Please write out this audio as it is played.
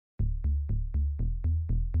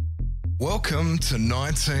Welcome to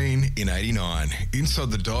 19 in 89,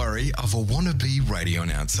 inside the diary of a wannabe radio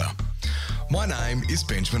announcer. My name is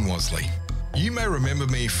Benjamin Wasley. You may remember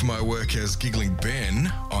me from my work as Giggling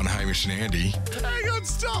Ben on Hamish and Andy. Hang on,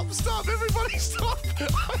 stop, everybody stop.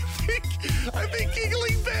 I think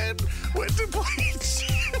Giggling Ben went to play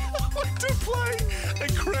a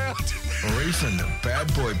crowd. Or even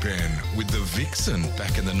Bad Boy Ben with the Vixen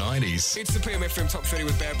back in the 90s. It's the PMFM Top 30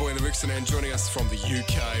 with Bad Boy and the Vixen, and joining us from the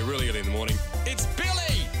UK really early in the morning, it's Billy!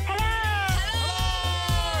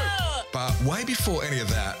 But way before any of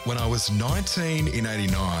that, when I was 19 in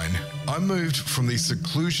 89, I moved from the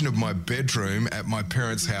seclusion of my bedroom at my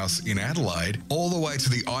parents' house in Adelaide all the way to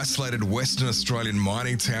the isolated Western Australian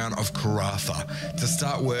mining town of Karratha to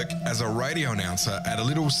start work as a radio announcer at a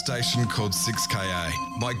little station called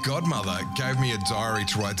 6KA. My godmother gave me a diary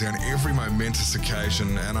to write down every momentous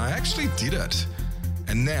occasion, and I actually did it.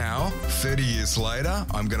 And now, 30 years later,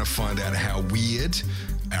 I'm going to find out how weird,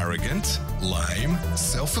 arrogant, lame,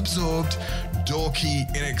 self-absorbed, dorky,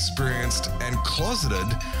 inexperienced and closeted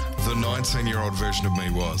the 19-year-old version of me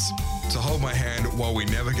was. To hold my hand while we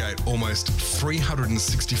navigate almost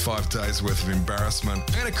 365 days worth of embarrassment,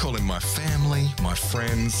 and to call in my family, my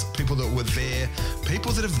friends, people that were there,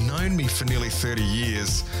 people that have known me for nearly 30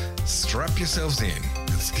 years. Strap yourselves in.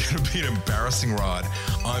 It's going to be an embarrassing ride.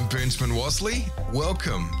 I'm Benjamin Wasley.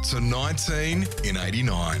 Welcome to 19 in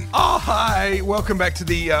 89. Oh, hi. Welcome back to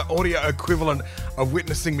the audio equivalent of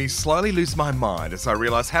witnessing me slowly lose my mind as I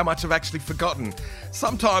realise how much I've actually forgotten.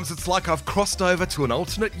 Sometimes it's like I've crossed over to an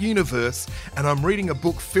alternate universe and I'm reading a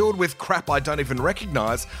book filled with crap I don't even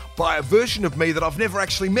recognise by a version of me that I've never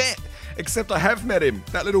actually met. Except I have met him.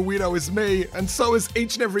 That little weirdo is me, and so is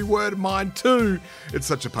each and every word of mine too. It's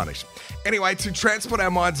such a punish. Anyway, to transport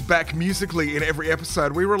our minds back musically in every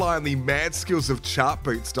episode, we rely on the mad skills of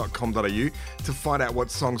chartbeats.com.au to find out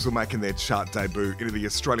what songs will make in their chart debut into the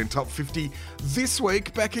Australian Top 50 this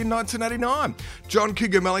week, back in 1989. John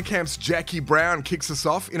Cougar Mellencamp's Jackie Brown kicks us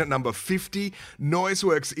off in at number 50.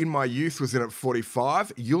 Noiseworks' In My Youth was in at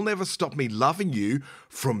 45. You'll Never Stop Me Loving You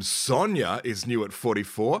from Sonia is new at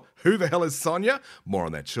 44. Who the hell is Sonia? More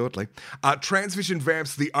on that shortly. Transvision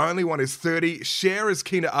Vamps' The Only One is 30. Cher is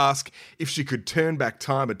keen to ask if she could turn back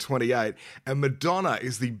time at 28. And Madonna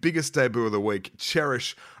is the biggest debut of the week.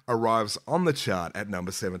 Cherish arrives on the chart at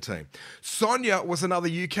number 17. Sonia was another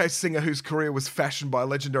UK singer whose career was fashioned by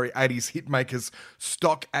legendary 80s hitmakers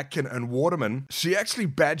Stock, Atkin and Waterman. She actually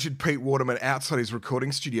badgered Pete Waterman outside his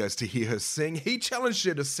recording studios to hear her sing. He challenged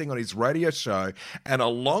her to sing on his radio show, and a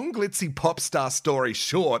long glitzy pop star story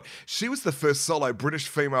short, she was the first solo British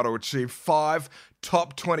female to achieve 5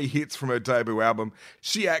 top 20 hits from her debut album.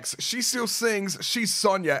 She acts, she still sings, she's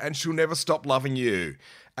Sonia and she'll never stop loving you.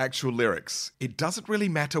 Actual lyrics. It doesn't really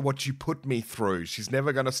matter what you put me through. She's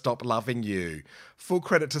never going to stop loving you. Full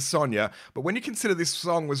credit to Sonia, but when you consider this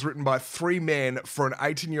song was written by 3 men for an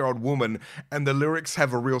 18-year-old woman, and the lyrics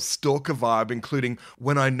have a real stalker vibe, including,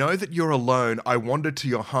 when I know that you're alone, I wander to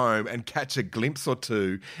your home and catch a glimpse or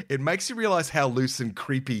two, it makes you realise how loose and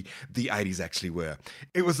creepy the 80s actually were.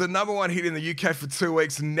 It was the number 1 hit in the UK for 2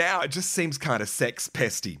 weeks, and now it just seems kind of sex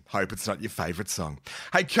pesty. Hope it's not your favourite song.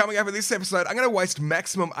 Hey, coming up in this episode, I'm going to waste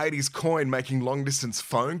maximum 80s coin making long-distance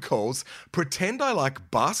phone calls, pretend I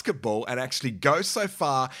like basketball, and actually go so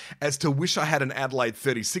far as to wish I had an Adelaide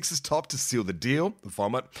 36ers top to seal the deal.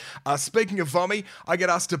 Vomit. Speaking of vomit, I get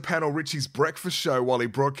asked to panel Richie's breakfast show while he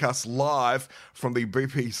broadcasts live from the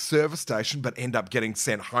BP service station, but end up getting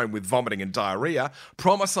sent home with vomiting and diarrhea.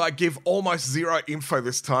 Promise I give almost zero info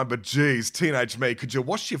this time, but geez, teenage me, could you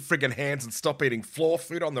wash your friggin' hands and stop eating floor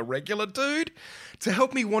food on the regular, dude? To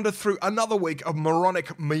help me wander through another week of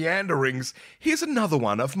moronic meanderings, here's another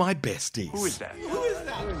one of my besties. Who is that? Who is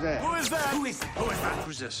that? Who is that? Who is that? Who is that? Who is that?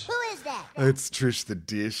 Who's this? Who is that? It's Trish the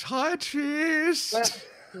Dish. Hi, Trish.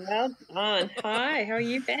 Well done. Hi, how are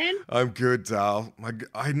you, Ben? I'm good, Dal.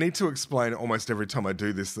 I need to explain almost every time I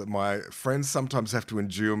do this that my friends sometimes have to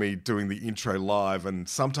endure me doing the intro live, and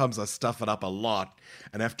sometimes I stuff it up a lot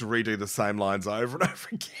and have to redo the same lines over and over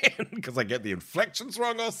again because I get the inflections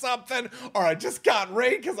wrong or something, or I just can't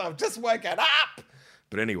read because I've just woken up.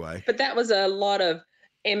 But anyway. But that was a lot of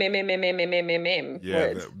Yeah,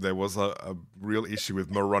 words. there was a real issue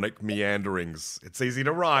with moronic meanderings. It's easy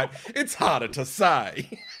to write. It's harder to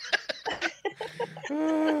say.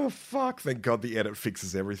 Oh, fuck. Thank God the edit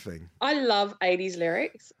fixes everything. I love 80s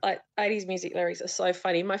lyrics. Like 80s music lyrics are so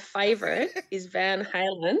funny. My favourite is Van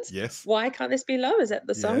Halen's Yes. Why Can't This Be Love? Is that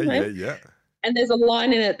the song name? Yeah. And there's a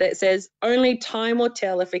line in it that says, only time will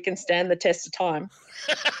tell if we can stand the test of time.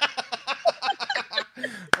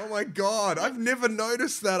 Oh my God, I've never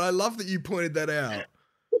noticed that. I love that you pointed that out.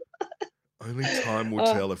 Only time will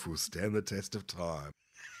tell if we'll stand the test of time.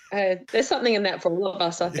 There's something in that for all of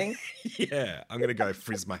us, I think. Yeah, I'm going to go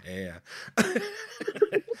frizz my hair.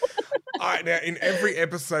 All right, now in every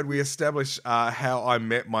episode we establish how I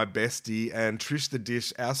met my bestie, and Trish the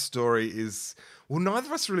Dish, our story is, well, neither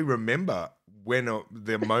of us really remember when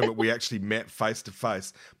the moment we actually met face to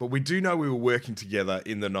face, but we do know we were working together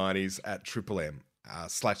in the 90s at Triple M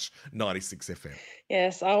 / 96 FM.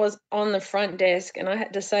 Yes, I was on the front desk and I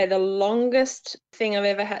had to say the longest thing I've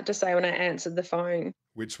ever had to say when I answered the phone.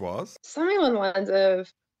 Which was? Something along the lines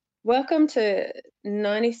of, welcome to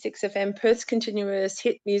 96 FM, Perth's continuous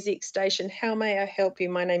hit music station. How may I help you?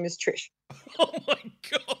 My name is Trish. Oh my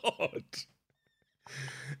God.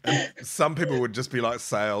 And some people would just be like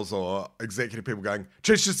sales or executive people going,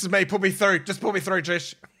 Trish, this is me, put me through. Just put me through,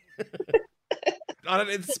 Trish. I don't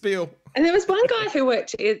need the spiel. And there was one guy who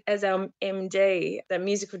worked as our MD, the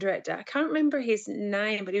musical director. I can't remember his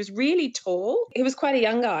name, but he was really tall. He was quite a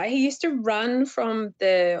young guy. He used to run from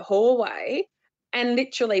the hallway and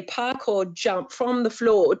literally parkour jump from the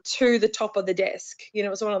floor to the top of the desk. You know,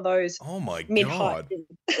 it was one of those mid-height things.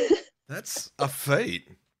 That's a feat.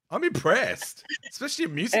 I'm impressed, especially a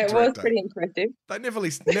music director. It was pretty impressive. They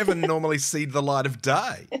never normally see the light of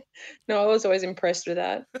day. No, I was always impressed with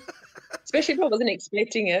that, especially if I wasn't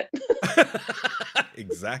expecting it.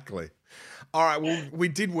 Exactly. All right, well, we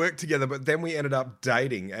did work together, but then we ended up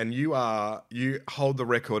dating, and you hold the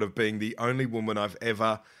record of being the only woman I've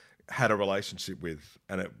ever had a relationship with,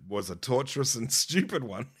 and it was a torturous and stupid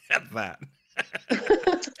one at that.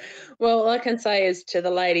 Well, all I can say is to the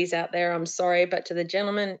ladies out there, I'm sorry, but to the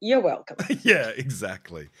gentlemen, you're welcome. Yeah,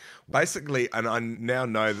 exactly. Basically, and I now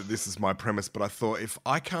know that this is my premise, but I thought if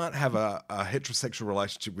I can't have a heterosexual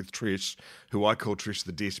relationship with Trish, who I call Trish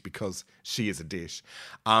the Dish because she is a dish,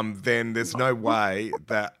 then there's no way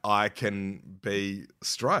that I can be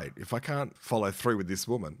straight. If I can't follow through with this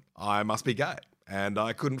woman, I must be gay. And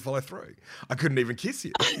I couldn't follow through. I couldn't even kiss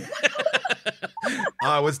you.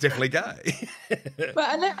 I was definitely gay. But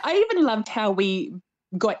I even loved how we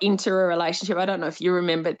got into a relationship. I don't know if you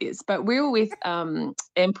remember this, but we were with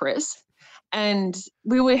Empress and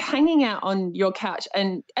we were hanging out on your couch.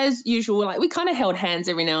 And as usual, like we kind of held hands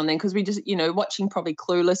every now and then because we just, watching probably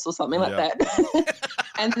Clueless or something like that.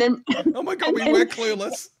 And then, oh my God, we were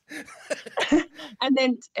Clueless. And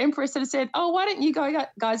then Empress sort of said, oh, why don't you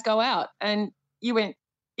guys go out? And you went,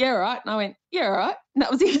 yeah, all right. And I went, yeah, all right. And that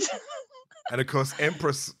was it. And of course,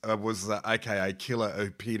 Empress was AKA Killer, who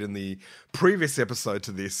appeared in the previous episode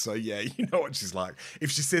to this. So yeah, you know what she's like. If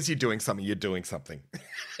she says you're doing something, you're doing something.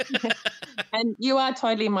 And you are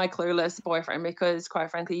totally my Clueless boyfriend because, quite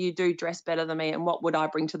frankly, you do dress better than me. And what would I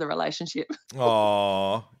bring to the relationship?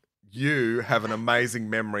 Oh, you have an amazing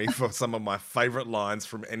memory for some of my favourite lines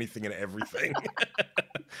from Anything and Everything.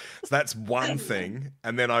 So that's one thing.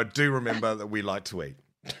 And then I do remember that we like to eat.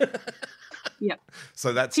 Yeah.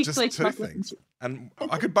 So that's just two things. And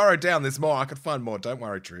I could burrow down. There's more. I could find more. Don't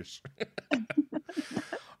worry, Trish.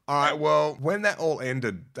 All right. Well, when that all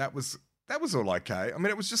ended, that was all okay. I mean,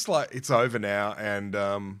 it was just like, it's over now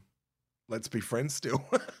and let's be friends still.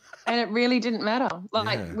 And it really didn't matter.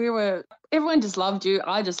 Everyone just loved you.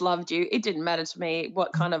 I just loved you. It didn't matter to me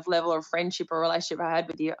what kind of level of friendship or relationship I had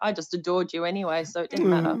with you. I just adored you anyway, so it didn't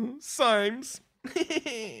matter. Sames.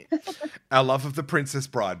 Our love of the Princess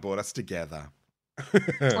Bride brought us together.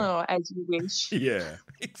 Oh, as you wish. Yeah,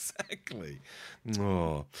 exactly.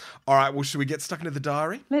 Oh. All right, well, should we get stuck into the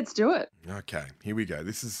diary? Let's do it. Okay, here we go.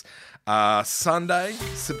 This is Sunday,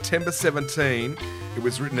 September 17. It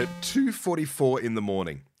was written at 2:44 in the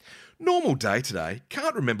morning. Normal day today.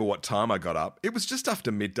 Can't remember what time I got up. It was just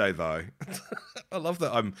after midday, though. I love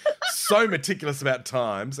that I'm so meticulous about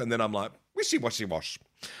times, and then I'm like, wishy-washy-wash.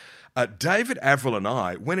 David, Avril and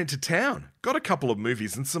I went into town, got a couple of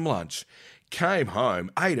movies and some lunch, came home,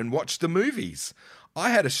 ate and watched the movies. I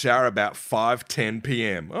had a shower about 5:10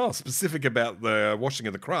 p.m. Oh, specific about the washing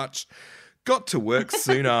of the crutch. Got to work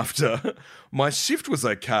soon after. My shift was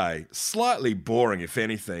okay. Slightly boring, if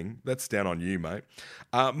anything. That's down on you, mate.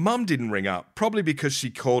 Mum didn't ring up, probably because she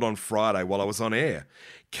called on Friday while I was on air.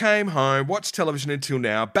 Came home, watched television until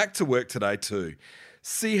now, back to work today too.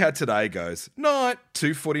 See how today goes. Night,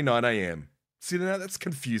 2:49 a.m. See, now that's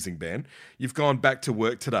confusing, Ben. You've gone back to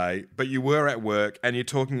work today, but you were at work and you're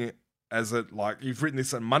talking as it like you've written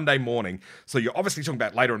this on Monday morning, so you're obviously talking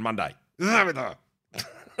about later on Monday.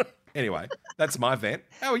 Anyway, that's my vent.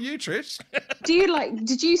 How are you, Trish?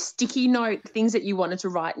 Did you sticky note things that you wanted to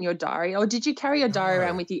write in your diary, or did you carry your diary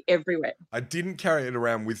around with you everywhere? I didn't carry it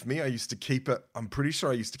around with me. I used to keep it, I'm pretty sure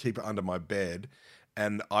I used to keep it under my bed,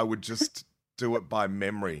 and I would just do it by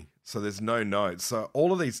memory. So there's no notes. So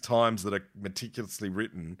all of these times that are meticulously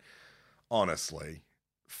written, honestly,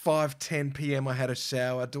 5:10 p.m. I had a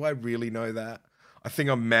shower. Do I really know that? I think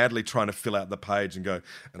I'm madly trying to fill out the page and go,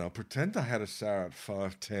 and I'll pretend I had a shower at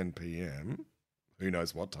 5:10 p.m. Who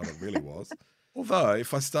knows what time it really was. Although,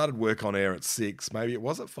 if I started work on air at 6, maybe it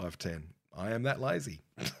was at 5:10. I am that lazy.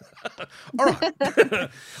 All right.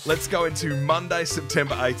 Let's go into Monday,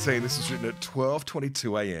 September 18. This was written at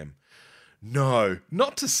 12:22 a.m. No,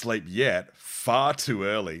 not to sleep yet. Far too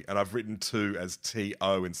early. And I've written to as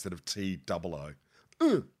T-O instead of T-double-O.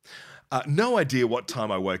 No idea what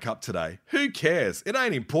time I woke up today. Who cares? It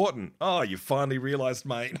ain't important. Oh, you finally realised,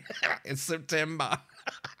 mate. It's September.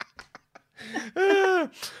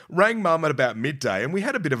 Rang mum at about midday and we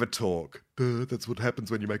had a bit of a talk. That's what happens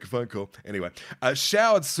when you make a phone call. Anyway,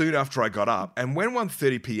 showered soon after I got up, and when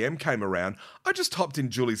 1:30 p.m. came around, I just hopped in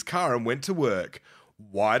Julie's car and went to work.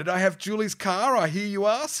 Why did I have Julie's car, I hear you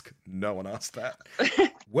ask? No one asked that.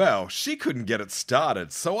 Well, she couldn't get it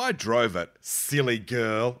started, so I drove it. Silly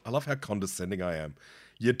girl. I love how condescending I am.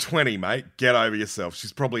 You're 20, mate. Get over yourself.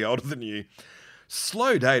 She's probably older than you.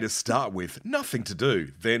 Slow day to start with. Nothing to do.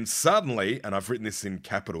 Then suddenly, and I've written this in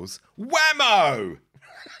capitals, whammo!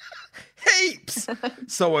 Heaps!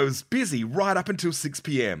 So I was busy right up until 6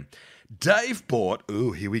 p.m. Dave bought,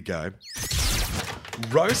 here we go,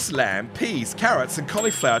 roast lamb, peas, carrots, and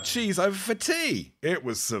cauliflower cheese over for tea. It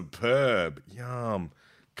was superb. Yum.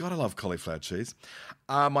 God, I love cauliflower cheese.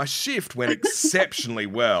 My shift went exceptionally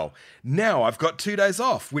well. Now I've got 2 days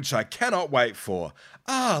off, which I cannot wait for.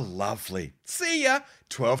 Lovely. See ya.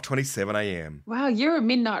 12:27 a.m. Wow, you're a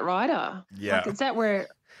midnight rider. Yeah. Like, is that where...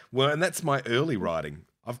 Well, and that's my early riding.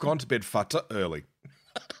 I've gone to bed futta early.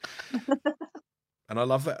 And I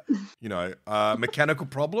love that. You know, mechanical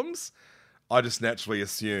problems, I just naturally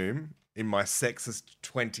assume in my sexist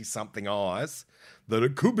 20-something eyes that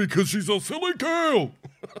it could be because she's a silly girl.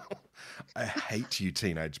 I hate you,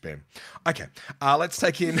 teenage Ben. Okay, let's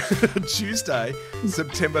take in Tuesday,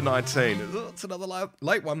 September 19. It's another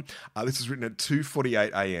late one. This is written at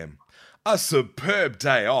 2:48 a.m. A superb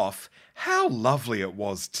day off. How lovely it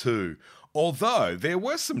was too. Although there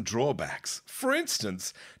were some drawbacks. For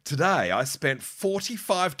instance, today I spent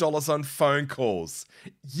 $45 on phone calls.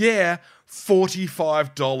 Yeah,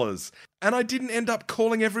 $45. And I didn't end up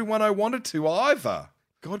calling everyone I wanted to either.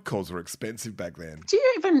 God, calls were expensive back then. Do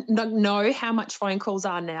you even know how much phone calls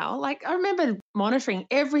are now? Like, I remember monitoring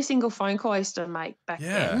every single phone call I used to make back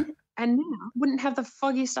then. And now I wouldn't have the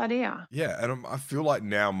foggiest idea. Yeah, and I feel like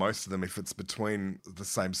now most of them, if it's between the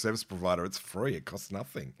same service provider, it's free. It costs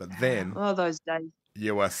nothing. But then... Oh, those days.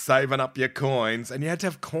 You were saving up your coins, and you had to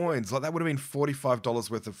have coins. Like, that would have been $45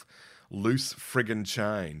 worth of loose friggin'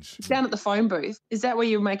 change. Down at the phone booth. Is that where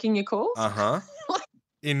you were making your calls? Uh-huh.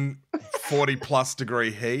 In 40-plus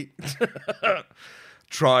degree heat.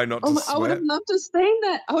 Try not to sweat. I would have loved to have seen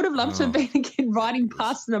that. I would have loved to have been a kid riding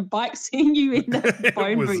past on a bike, seeing you in that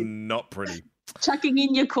phone booth. It was not pretty. Chucking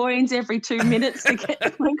in your coins every 2 minutes to get the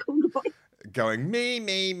phone call going. Going,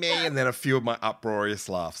 me, and then a few of my uproarious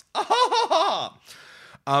laughs.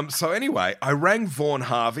 So anyway, I rang Vaughn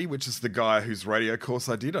Harvey, which is the guy whose radio course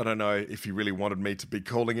I did. I don't know if he really wanted me to be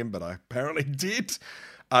calling him, but I apparently did.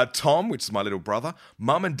 Tom, which is my little brother,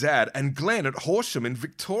 Mum and Dad, and Glenn at Horsham in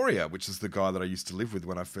Victoria, which is the guy that I used to live with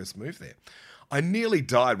when I first moved there. I nearly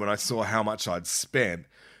died when I saw how much I'd spent.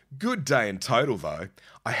 Good day in total, though.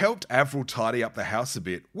 I helped Avril tidy up the house a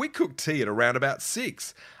bit. We cooked tea at around about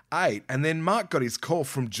 6, 8, and then Mark got his call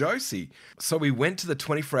from Josie. So we went to the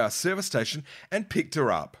 24-hour service station and picked her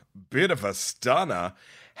up. Bit of a stunner.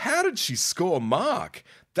 How did she score Mark?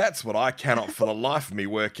 That's what I cannot for the life of me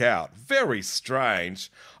work out. Very strange.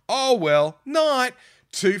 Oh well, night,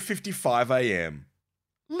 2:55 a.m.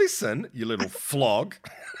 Listen, you little flog.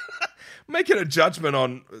 Making a judgment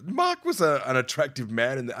on... Mark was an attractive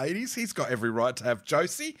man in the 80s. He's got every right to have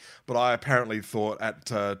Josie, but I apparently thought at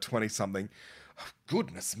 20-something,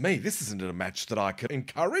 goodness me, this isn't a match that I could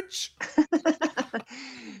encourage.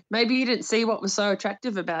 Maybe you didn't see what was so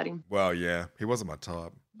attractive about him. Well, yeah, he wasn't my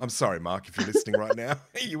type. I'm sorry, Mark, if you're listening right now.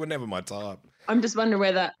 You were never my type. I'm just wondering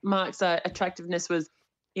whether Mark's attractiveness was,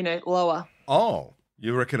 lower. Oh,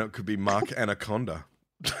 you reckon it could be Mark Anaconda?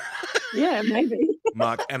 Yeah, maybe.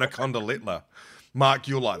 Mark Anaconda Littler. Mark,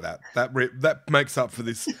 you'll like that. That makes up for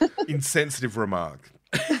this insensitive remark.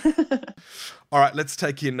 All right, let's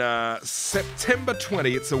take in September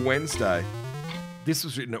 20. It's a Wednesday. This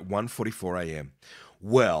was written at 1:44 a.m.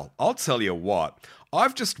 Well, I'll tell you what.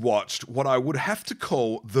 I've just watched what I would have to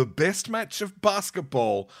call the best match of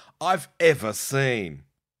basketball I've ever seen.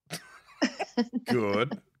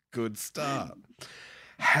 Good start.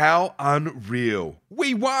 How unreal.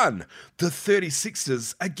 We won! The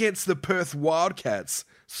 36ers against the Perth Wildcats.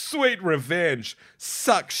 Sweet revenge.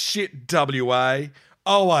 Suck shit, WA.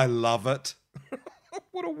 Oh, I love it.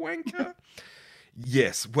 What a wanker.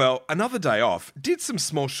 Yes, well, another day off. Did some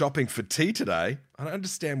small shopping for tea today. I don't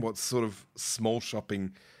understand what sort of small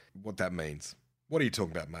shopping, what that means. What are you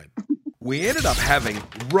talking about, mate? We ended up having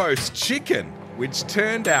roast chicken, which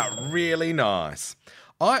turned out really nice.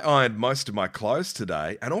 I ironed most of my clothes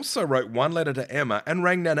today and also wrote one letter to Emma and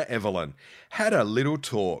rang Nana Evelyn. Had a little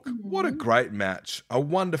talk. What a great match. A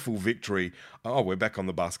wonderful victory. Oh, we're back on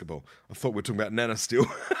the basketball. I thought we were talking about Nana still.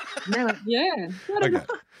 Nana, yeah. Okay.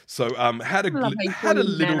 So had a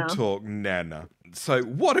little Nana. talk, Nana. So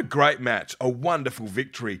what a great match. A wonderful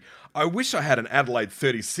victory. I wish I had an Adelaide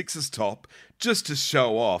 36ers top just to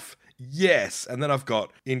show off. Yes. And then I've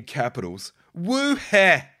got, in capitals,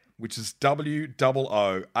 woo-heh, which is W-O-O-H-E-H.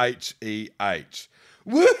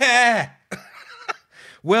 Woo-heh!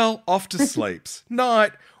 Well, off to sleeps.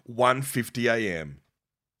 Night, 1:50 a.m.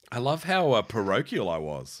 I love how parochial I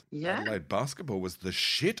was. Yeah. Adelaide basketball was the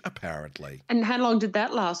shit, apparently. And how long did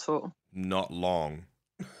that last for? Not long.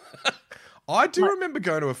 I do remember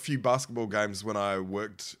going to a few basketball games when I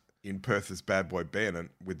worked in Perth as Bad Boy Ben and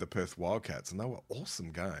with the Perth Wildcats, and they were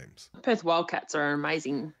awesome games. Perth Wildcats are an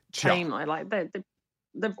amazing Sure. team.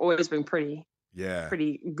 They've always been pretty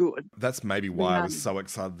good. That's maybe why I was so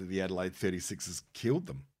excited that the Adelaide 36ers beat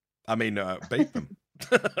them.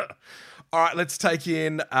 All right, let's take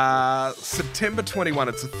in September 21.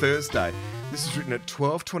 It's a Thursday. This is written at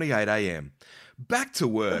 12:28 a.m. Back to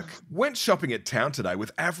work. Went shopping at town today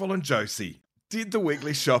with Avril and Josie. Did the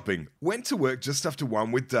weekly shopping. Went to work just after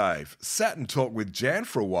 1 with Dave. Sat and talked with Jan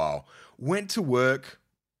for a while. Went to work.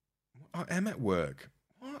 I am at work.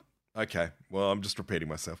 What? Okay, well, I'm just repeating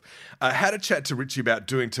myself. Had a chat to Richie about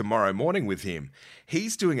doing tomorrow morning with him.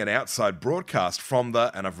 He's doing an outside broadcast from the,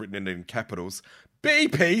 and I've written it in capitals,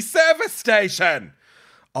 BP service station.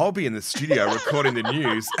 I'll be in the studio recording the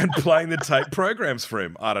news and playing the tape programs for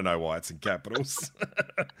him. I don't know why it's in capitals.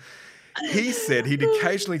 He said he'd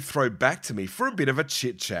occasionally throw back to me for a bit of a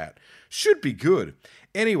chit-chat. Should be good.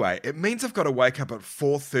 Anyway, it means I've got to wake up at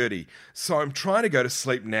 4:30, so I'm trying to go to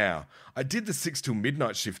sleep now. I did the 6 till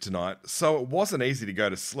midnight shift tonight, so it wasn't easy to go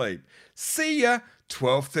to sleep. See ya,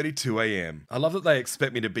 12:32 a.m. I love that they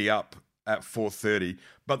expect me to be up at 4:30,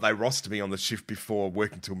 but they roster me on the shift before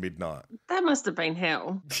working till midnight. That must have been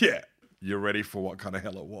hell. Yeah. You're ready for what kind of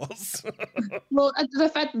hell it was? Well, the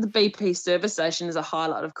fact that the BP service station is a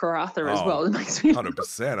highlight of Karratha as well, it makes me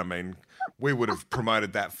 100%. I mean, we would have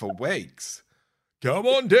promoted that for weeks. Come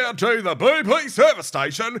on down to the BP service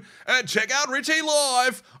station and check out Richie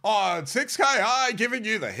live on 6KI giving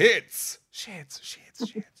you the hits. Shits.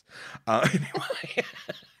 Anyway,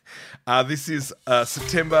 this is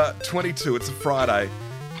September 22. It's a Friday.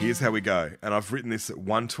 Here's how we go. And I've written this at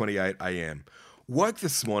 1:28 a.m. Woke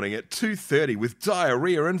this morning at 2:30 with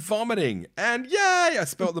diarrhea and vomiting. And yay, I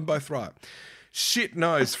spelt them both right. Shit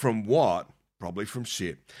knows from what? Probably from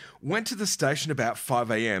shit. Went to the station about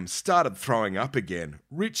 5 a.m. Started throwing up again.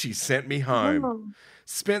 Richie sent me home.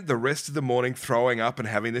 Spent the rest of the morning throwing up and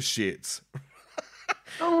having the shits.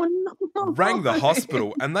 Oh, no. Rang the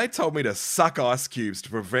hospital and they told me to suck ice cubes to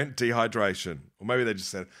prevent dehydration. Or maybe they just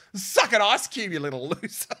said, suck an ice cube, you little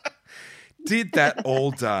loser. Did that all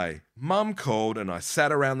day. Mum called and I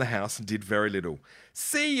sat around the house and did very little.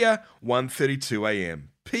 See ya, 1:32 a.m.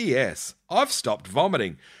 P.S. I've stopped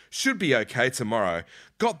vomiting. Should be okay tomorrow.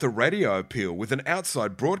 Got the radio appeal with an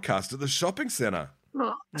outside broadcast at the shopping centre.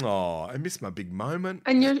 Oh, I missed my big moment.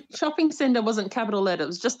 And your shopping centre wasn't capital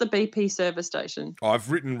letters, just the BP service station. Oh, I've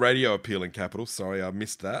written radio appeal in capitals. Sorry, I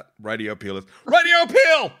missed that. Radio appeal is radio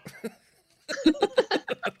appeal!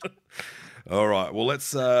 All right, well,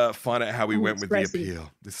 let's find out how we went with the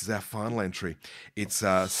appeal. This is our final entry. It's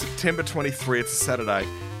September 23. It's a Saturday.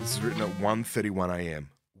 This is written at 1:31 a.m.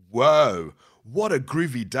 Whoa, what a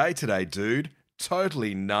groovy day today, dude.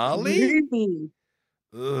 Totally gnarly.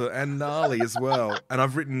 And gnarly as well. And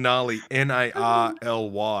I've written gnarly,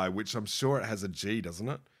 N-A-R-L-Y, which I'm sure it has a G, doesn't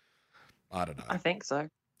it? I don't know. I think so.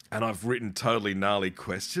 And I've written totally gnarly ?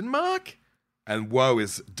 And whoa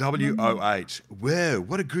is W-O-H. Whoa,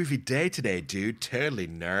 what a groovy day today, dude. Totally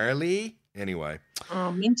gnarly. Anyway.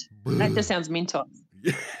 Oh, mint. That just sounds mintos.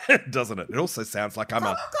 Yeah, doesn't it? It also sounds like I'm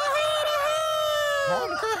a...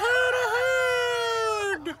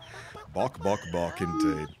 Bok,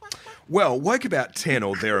 indeed. Well, woke about 10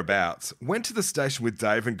 or thereabouts. Went to the station with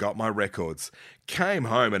Dave and got my records. Came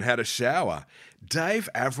home and had a shower. Dave,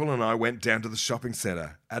 Avril and I went down to the shopping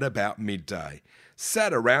centre at about midday.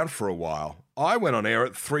 Sat around for a while. I went on air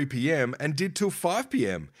at 3 p.m. and did till 5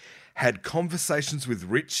 p.m. Had conversations with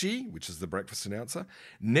Richie, which is the breakfast announcer,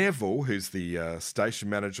 Neville, who's the station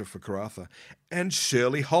manager for Karratha, and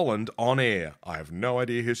Shirley Holland on air. I have no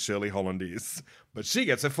idea who Shirley Holland is, but she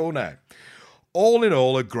gets her full name. All in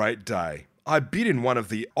all, a great day. I bid in one of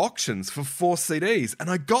the auctions for 4 CDs and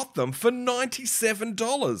I got them for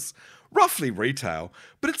 $97. Roughly retail,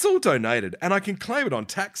 but it's all donated and I can claim it on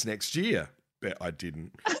tax next year. Bet I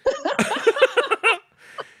didn't.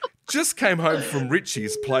 Just came home from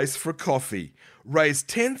Richie's place for a coffee. Raised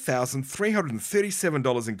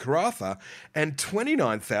 $10,337 in Karratha and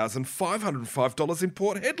 $29,505 in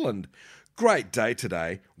Port Hedland. Great day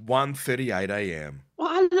today, 1:38 a.m. Well,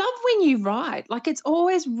 I love when you write. Like, it's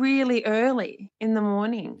always really early in the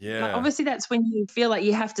morning. Yeah. Like, obviously, that's when you feel like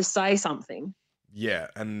you have to say something. Yeah,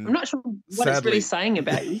 and I'm not sure what it's really saying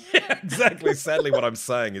about you. Yeah, exactly. Sadly, what I'm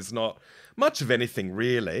saying is not much of anything,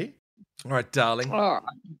 really. All right, darling. All right.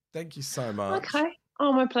 Thank you so much. Okay.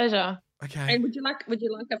 Oh, my pleasure. Okay. And would you like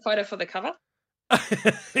a photo for the cover?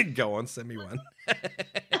 Go on, send me one.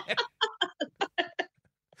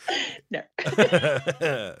 No.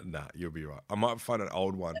 Nah, you'll be right. I might find an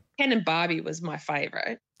old one. Ken and Barbie was my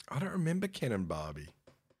favourite. I don't remember Ken and Barbie.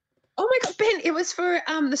 Oh my God, Ben, it was for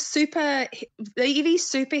the EV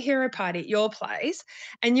superhero party at your place.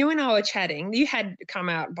 And you and I were chatting. You had come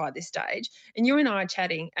out by this stage. And you and I were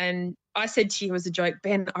chatting. And I said to you as a joke,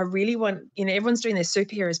 Ben, I really want, everyone's doing their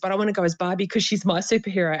superheroes, but I want to go as Barbie because she's my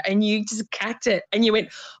superhero. And you just cacked it. And you went,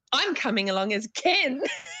 I'm coming along as Ken.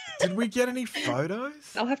 Did we get any photos?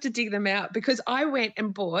 I'll have to dig them out because I went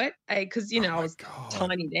and bought because, I was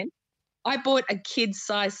tiny then. I bought a kid's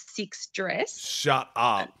size 6 dress. Shut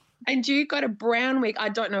up. And you got a brown wig. I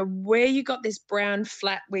don't know where you got this brown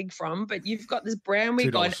flat wig from, but you've got this brown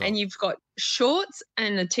wig on and you've got shorts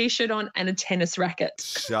and a T-shirt on and a tennis racket.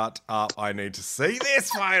 Shut up. I need to see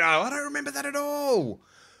this photo. I don't remember that at all.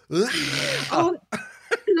 Oh,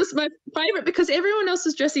 it was my favourite because everyone else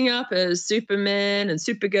was dressing up as Superman and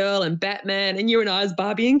Supergirl and Batman and you and I as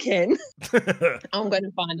Barbie and Ken. I'm going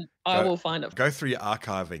to find it. I will find it. Go through your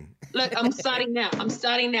archiving. Look, I'm starting now.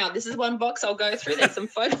 This is one box I'll go through. There's some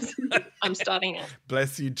photos. I'm starting now.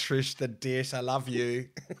 Bless you, Trish the Dish. I love you.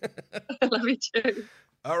 I love you too.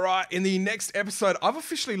 All right, in the next episode, I've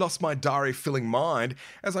officially lost my diary-filling mind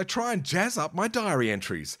as I try and jazz up my diary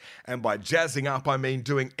entries. And by jazzing up, I mean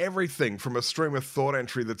doing everything from a stream of thought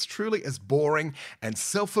entry that's truly as boring and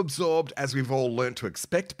self-absorbed as we've all learnt to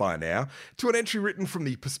expect by now, to an entry written from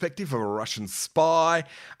the perspective of a Russian spy,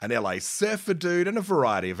 an LA surfer dude, and a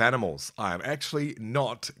variety of animals. I am actually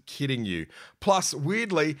not kidding you. Plus,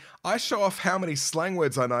 weirdly, I show off how many slang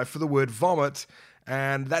words I know for the word vomit,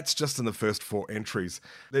 and that's just in the first 4 entries.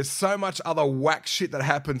 There's so much other whack shit that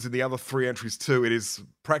happens in the other 3 entries too. It is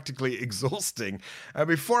practically exhausting. And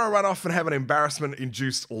before I run off and have an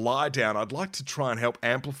embarrassment-induced lie down, I'd like to try and help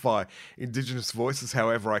amplify Indigenous voices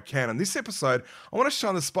however I can. In this episode, I want to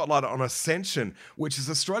shine the spotlight on Ascension, which is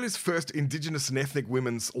Australia's first Indigenous and ethnic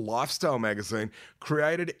women's lifestyle magazine,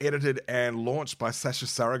 created, edited, and launched by Sasha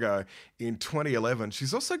Sarago in 2011.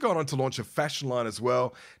 She's also gone on to launch a fashion line as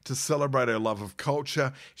well to celebrate her love of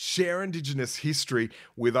culture, share Indigenous history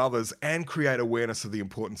with others, and create awareness of the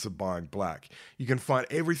importance of buying black. You can find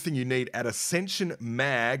everything you need at Ascension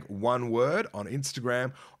Mag, one word, on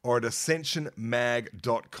Instagram, or at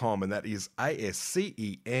ascensionmag.com, and that is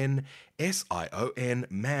ASCENSION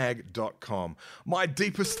mag.com. My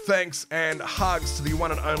deepest thanks and hugs to the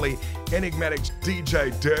one and only enigmatic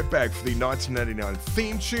DJ Dirtbag for the 1989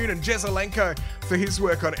 theme tune, and Jezelenko for his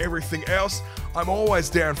work on everything else. I'm always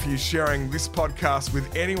down for you sharing this podcast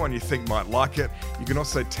with anyone you think might like it. You can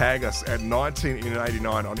also tag us at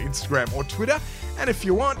 1989 on Instagram or Twitter, and if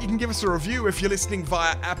you want, you can give us a review if you're listening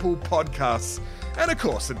via Apple Podcasts. And of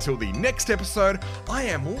course, until the next episode, I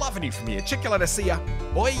am loving you from here. Check you later. See ya.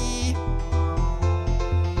 Bye.